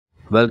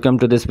Welcome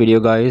to this video,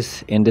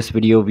 guys. In this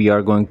video we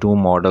are going to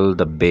model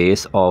the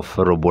base of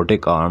a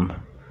robotic arm.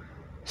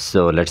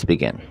 So let's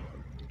begin.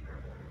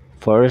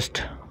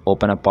 First,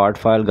 open a part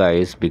file,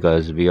 guys,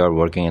 because we are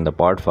working in the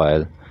part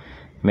file.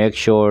 Make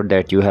sure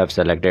that you have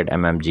selected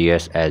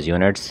mmgs as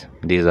units.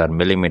 These are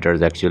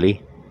millimeters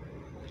actually.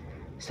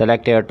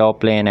 Select your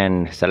top plane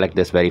and select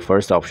this very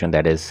first option,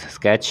 that is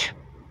sketch.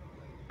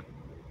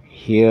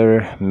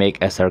 Here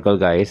make a circle,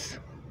 guys.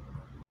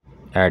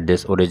 At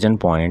this origin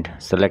point,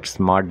 select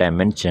smart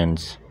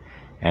dimensions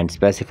and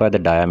specify the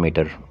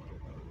diameter.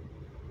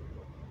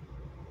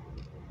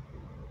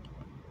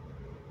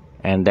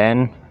 And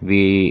then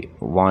we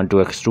want to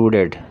extrude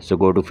it, so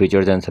go to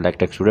features and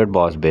select extruded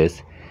boss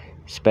base.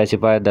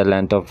 Specify the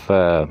length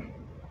of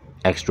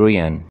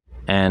extrusion,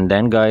 and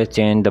then, guys,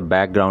 change the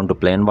background to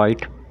plain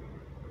white.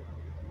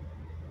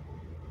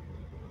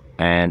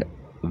 And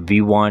we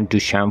want to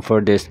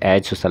chamfer this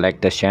edge, so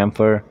select the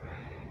chamfer.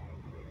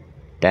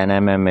 10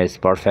 mm is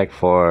perfect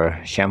for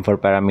chamfer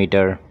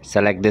parameter.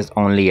 Select this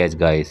only edge,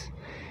 guys,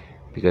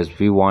 because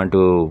we want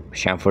to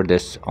chamfer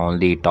this on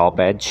the top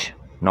edge,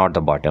 not the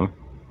bottom,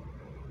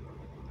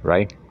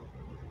 right?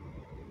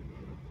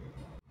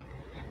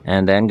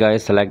 And then,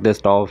 guys, select this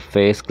top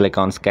face, click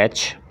on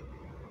sketch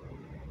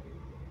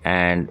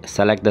and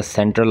select the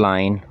center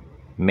line.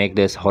 Make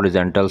this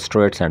horizontal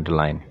straight center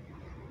line,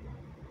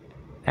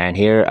 and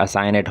here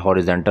assign it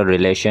horizontal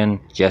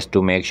relation just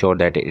to make sure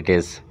that it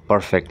is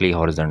perfectly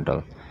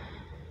horizontal.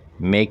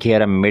 Make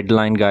here a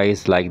midline,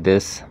 guys, like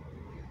this.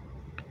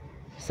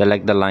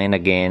 Select the line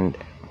again,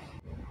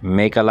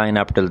 make a line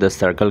up till this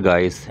circle,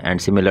 guys,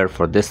 and similar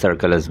for this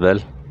circle as well.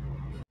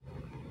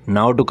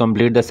 Now to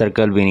complete the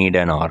circle we need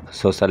an arc,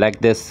 so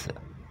select this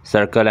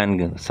circle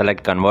and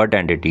select convert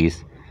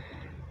entities.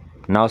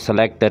 Now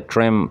select the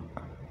trim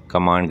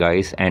command,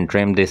 guys, and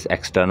trim this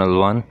external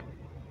one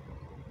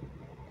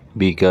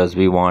because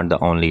we want the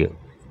only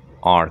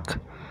arc.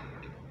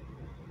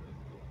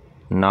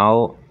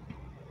 Now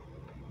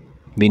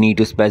we need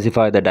to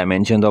specify the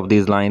dimensions of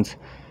these lines,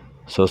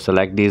 so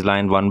select these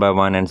lines one by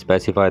one and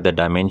specify the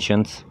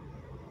dimensions.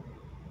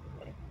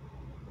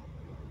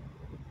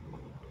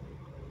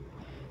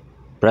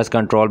 Press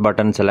Ctrl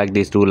button, select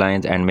these two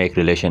lines and make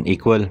relation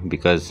equal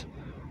because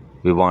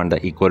we want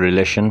the equal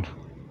relation.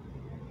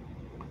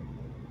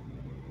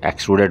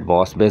 Extruded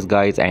boss base,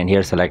 guys, and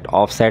here select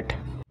offset.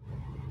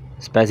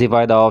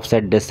 Specify the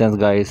offset distance,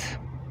 guys,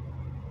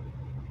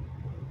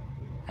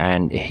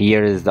 and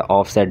here is the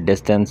offset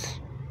distance.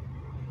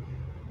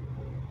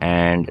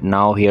 And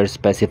now here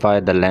specify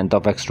the length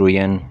of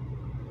extrusion.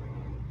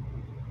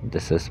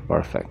 This is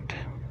perfect.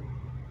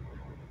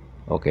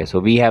 Okay, so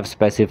we have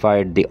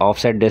specified the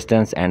offset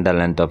distance and the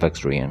length of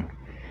extrusion.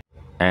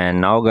 And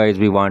now, guys,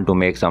 we want to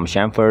make some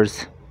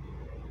chamfers.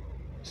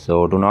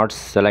 So do not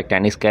select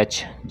any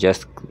sketch,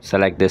 just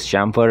select this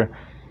chamfer.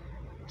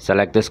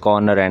 Select this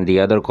corner and the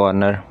other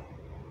corner,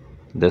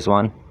 this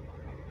one,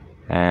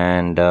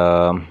 and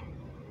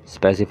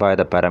specify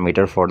the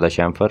parameter for the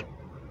chamfer.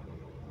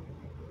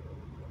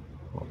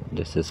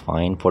 This is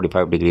fine,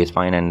 45 degrees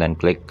fine, and then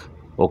click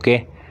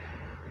OK.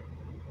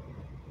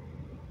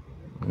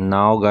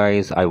 Now,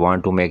 guys, I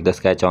want to make the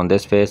sketch on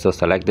this face, so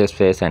select this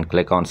face and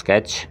click on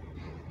sketch,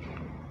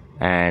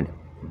 and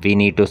we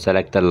need to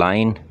select the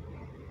line,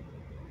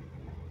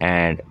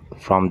 and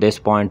from this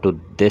point to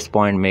this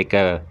point make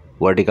a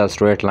vertical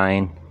straight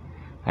line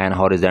and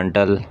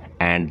horizontal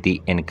and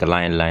the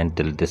inclined line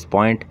till this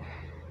point,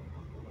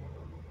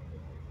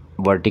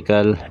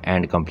 vertical,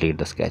 and complete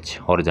the sketch,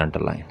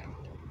 horizontal line.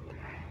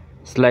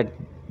 Select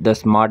the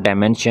smart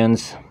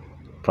dimensions.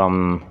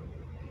 From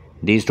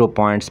these 2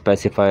 points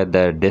specify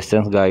the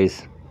distance,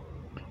 guys.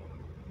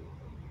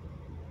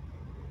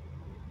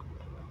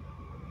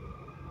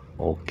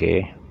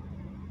 Okay,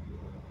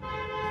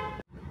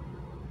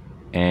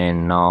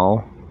 and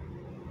now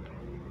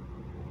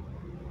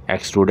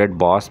extruded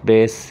boss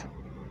base,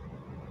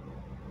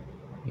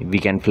 we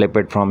can flip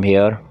it from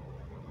here,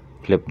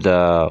 flip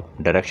the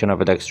direction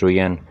of the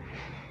extrusion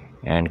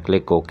and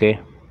click OK.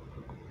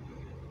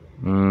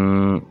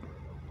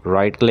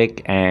 Right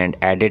click and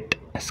edit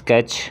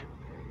sketch.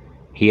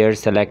 Here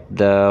select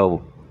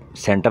the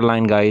center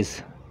line,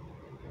 guys,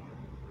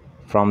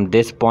 from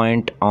this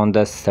point on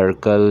the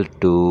circle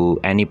to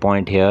any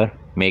point here,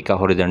 make a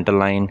horizontal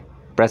line.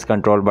 Press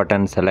Ctrl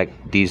button,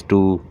 select these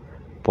 2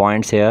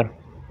 points here,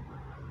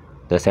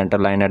 the center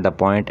line at the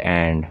point,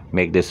 and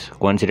make this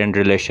coincident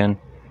relation.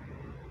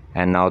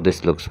 And now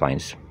this looks fine.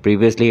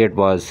 Previously it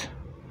was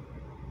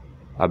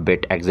a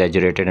bit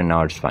exaggerated and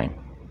now it's fine.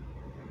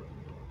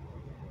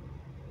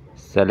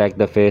 Select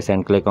the face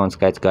and click on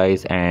sketch,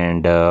 guys,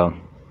 and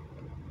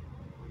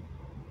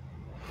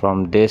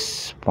from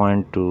this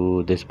point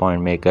to this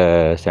point make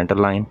a center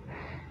line.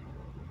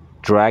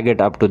 Drag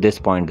it up to this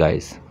point,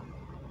 guys,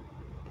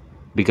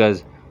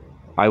 because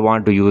I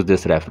want to use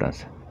this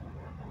reference.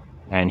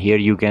 And here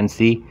you can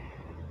see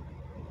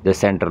the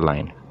center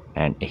line,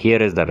 and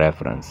here is the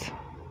reference.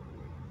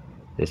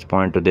 This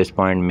point to this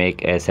point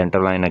make a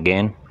center line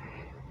again.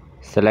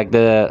 Select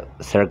the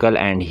circle,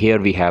 and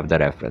here we have the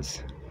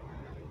reference.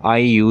 I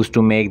used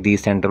to make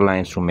these center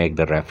lines to make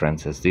the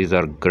references. These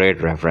are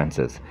great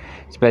references.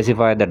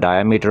 Specify the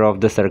diameter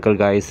of the circle,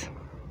 guys.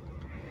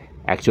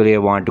 Actually I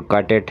want to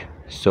cut it,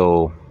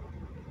 so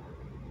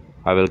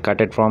I will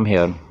cut it from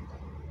here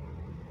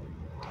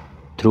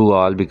through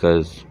all,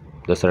 because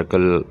the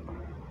circle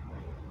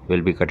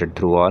will be cut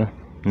through all.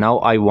 Now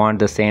I want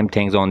the same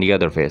things on the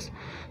other face.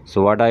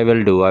 So what I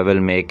will do, I will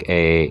make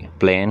a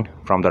plane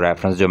from the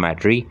reference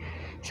geometry.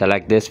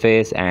 Select this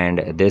face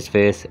and this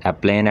face. A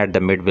plane at the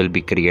mid will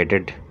be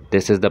created.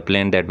 This is the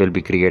plane that will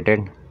be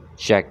created.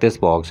 Check this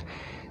box,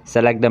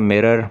 select the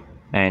mirror,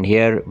 and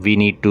here we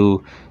need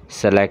to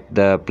select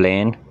the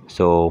plane.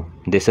 So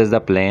this is the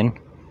plane,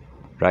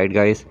 right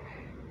guys?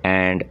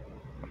 And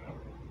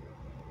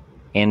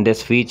in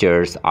this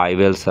features I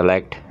will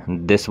select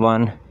this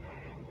one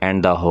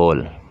and the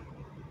whole,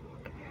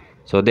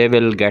 so they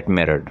will get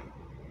mirrored.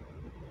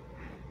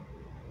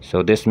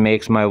 So this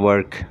makes my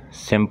work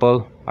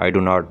simple. I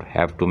do not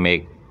have to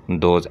make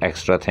those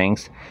extra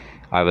things.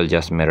 I will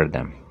just mirror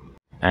them.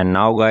 And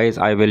now guys,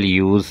 I will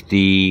use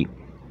the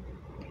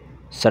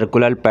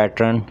circular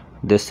pattern,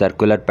 this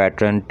circular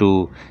pattern,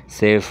 to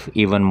save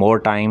even more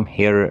time.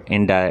 Here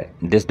in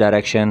this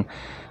direction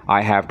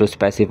I have to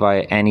specify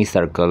any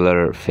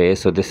circular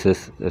face. So this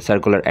is a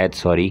circular edge,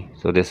 sorry.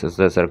 So this is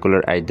the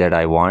circular edge that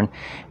I want.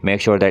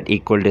 Make sure that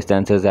equal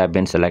distances have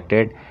been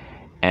selected.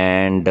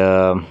 And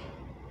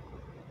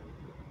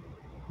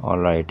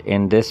alright,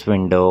 in this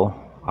window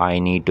I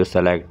need to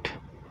select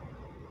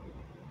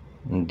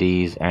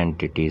these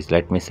entities.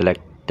 Let me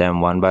select them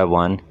one by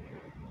one.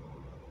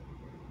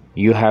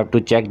 You have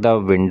to check the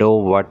window,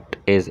 what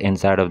is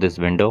inside of this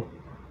window.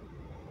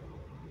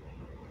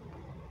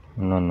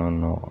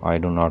 No, I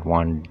do not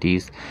want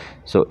these.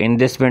 So in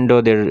this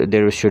window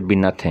there should be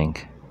nothing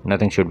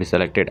should be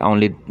selected.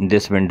 Only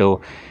this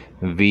window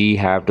we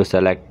have to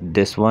select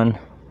this one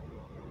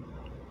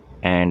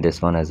and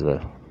this one as well.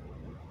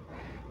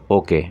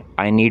 Okay,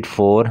 I need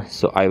 4,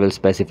 so I will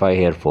specify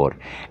here 4,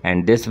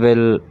 and this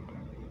will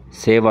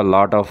save a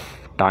lot of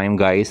time,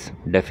 guys.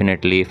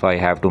 Definitely if I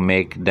have to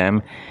make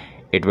them,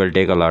 it will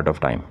take a lot of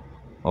time.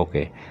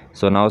 Okay,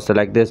 so now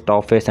select this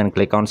top face and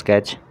click on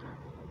sketch.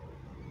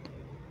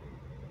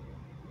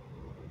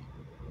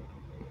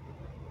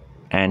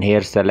 And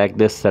here select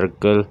this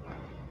circle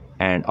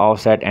and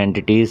offset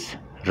entities,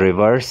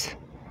 reverse.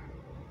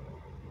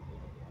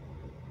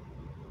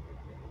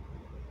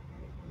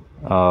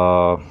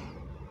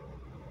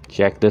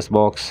 Check this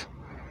box,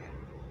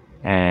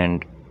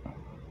 and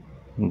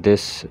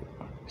this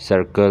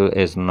circle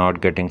is not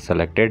getting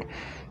selected.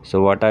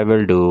 So what I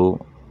will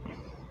do,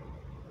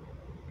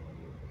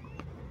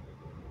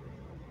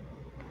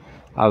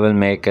 I will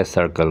make a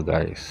circle,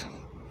 guys.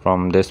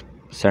 From this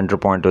center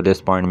point to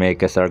this point,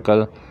 make a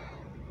circle,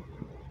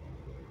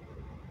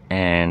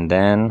 and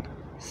then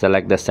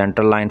select the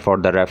center line for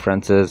the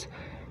references.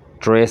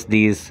 Trace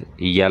these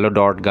yellow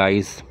dot,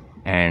 guys,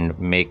 and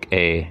make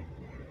a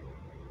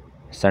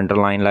center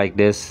line like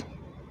this.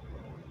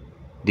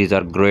 These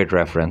are great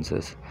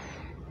references.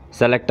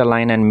 Select a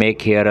line and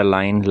make here a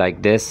line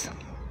like this,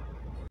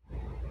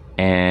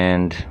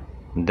 and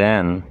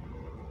then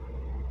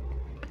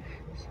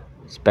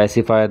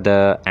specify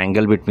the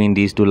angle between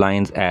these two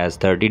lines as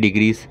 30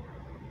 degrees.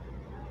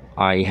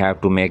 I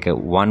have to make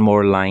one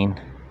more line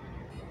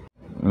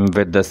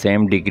with the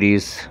same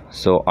degrees,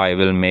 so I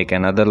will make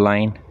another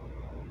line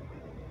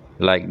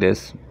like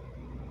this.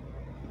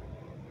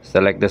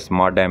 Select the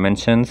smart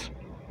dimensions,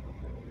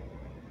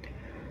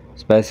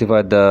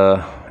 specify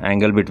the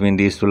angle between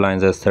these two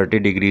lines as 30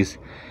 degrees,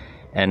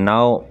 and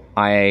now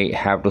I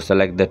have to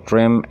select the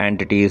trim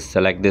entities.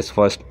 Select this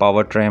first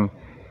power trim,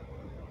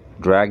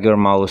 drag your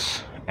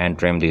mouse and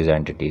trim these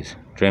entities,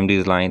 trim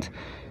these lines,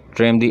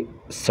 trim the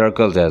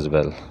circles as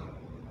well.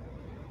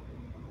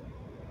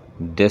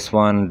 This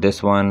one,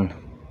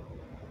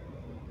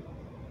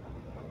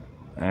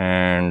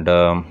 and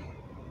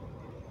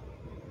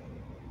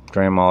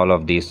trim all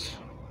of these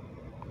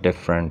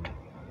different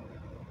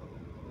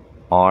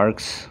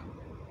arcs.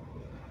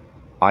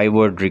 I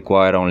would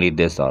require only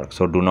this arc,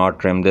 so do not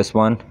trim this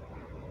one,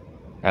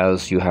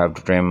 else you have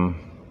to trim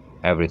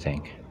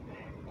everything.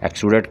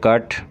 Extruded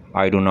cut,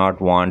 I do not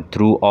want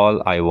through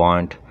all, I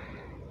want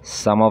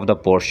some of the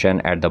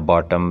portion at the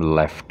bottom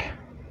left.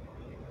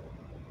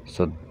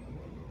 So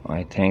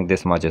I think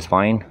this much is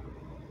fine.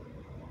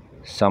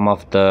 Some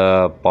of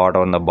the part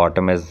on the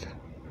bottom is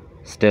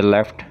still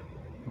left.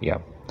 Yeah.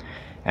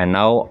 And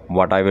now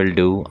what I will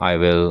do, I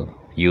will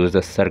use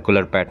the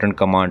circular pattern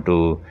command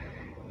to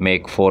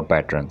make 4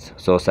 patterns.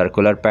 So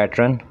circular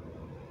pattern,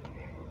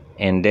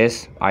 in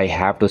this I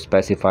have to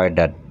specify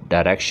that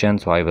direction,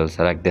 so I will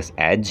select this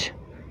edge.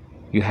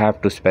 You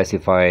have to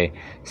specify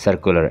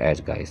circular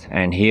edge, guys,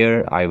 and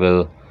here I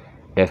will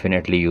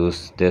definitely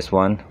use this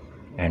one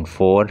and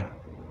 4.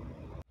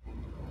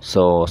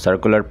 So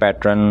circular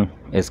pattern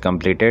is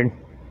completed.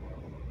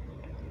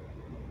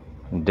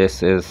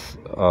 This is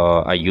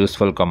a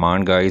useful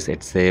command, guys.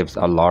 It saves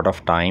a lot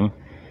of time.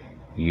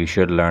 You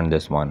should learn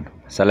this one.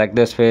 Select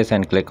this face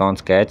and click on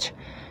sketch,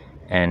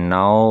 and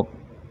now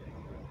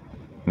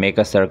make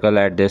a circle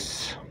at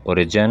this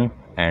origin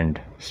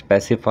and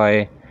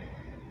specify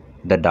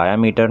the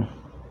diameter.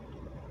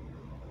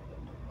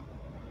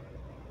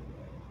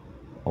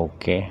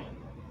 Okay,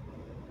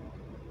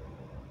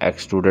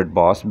 extruded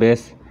boss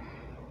base,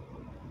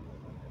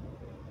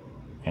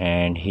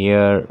 and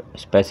here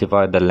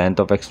specify the length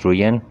of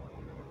extrusion.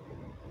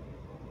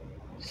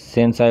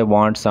 Since I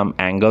want some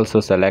angle, so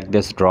select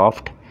this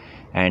draft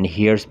and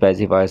here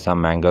specify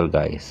some angle,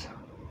 guys.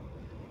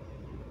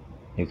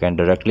 You can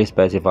directly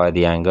specify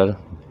the angle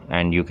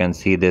and you can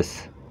see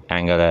this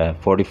angle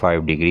at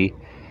 45 degree.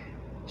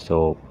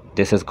 So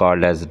this is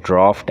called as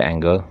draft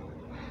angle.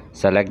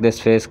 Select this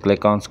face,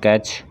 click on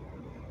sketch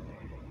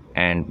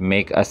and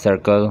make a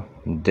circle.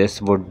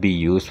 This would be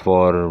used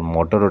for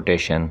motor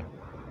rotation,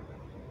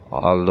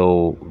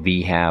 although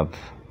we have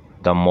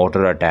the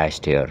motor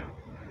attached here.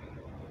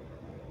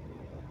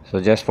 So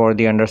just for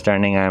the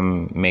understanding,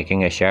 I'm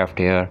making a shaft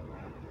here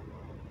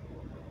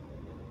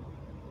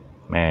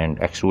and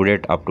extrude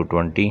it up to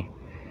 20.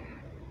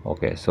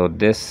 Okay, so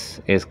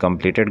this is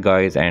completed,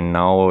 guys, and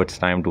now it's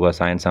time to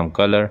assign some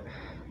color.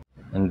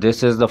 And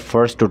this is the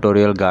first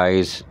tutorial,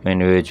 guys, in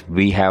which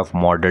we have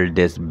modeled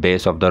this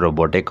base of the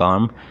robotic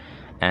arm,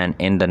 and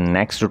in the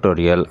next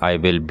tutorial I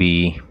will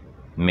be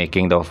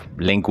making the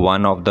link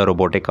 1 of the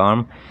robotic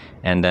arm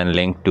and then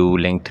link 2,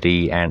 link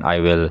 3, and I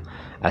will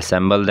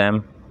assemble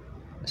them.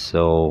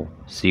 So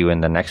see you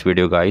in the next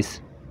video,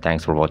 guys.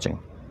 Thanks for watching.